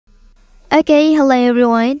Okay, hello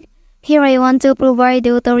everyone. Here I want to provide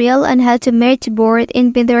a tutorial on how to merge board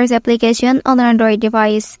in Pinterest application on an Android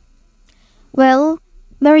device. Well,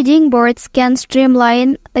 merging boards can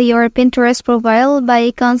streamline your Pinterest profile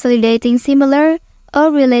by consolidating similar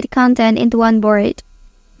or related content into one board.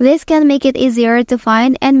 This can make it easier to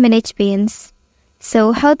find and manage pins.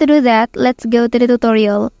 So how to do that? Let's go to the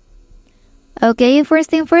tutorial. Okay, first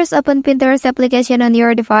thing first, open Pinterest application on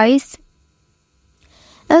your device.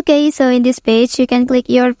 Okay, so in this page, you can click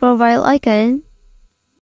your profile icon.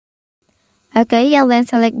 Okay, and then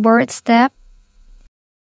select Boards tab.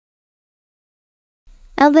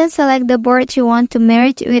 And then select the board you want to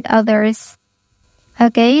merge with others.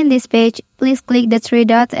 Okay, in this page, please click the three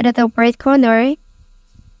dots at the top right corner.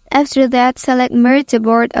 After that, select Merge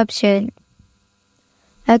Board option.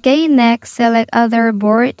 Okay, next, select Other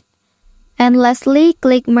Board. And lastly,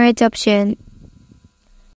 click Merge option.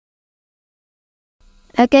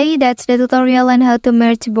 Okay, that's the tutorial on how to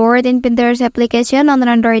merge board in Pinterest application on an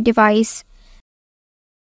Android device.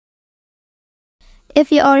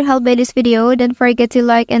 If you are helped by this video, don't forget to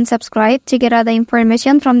like and subscribe to get other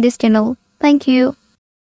information from this channel. Thank you.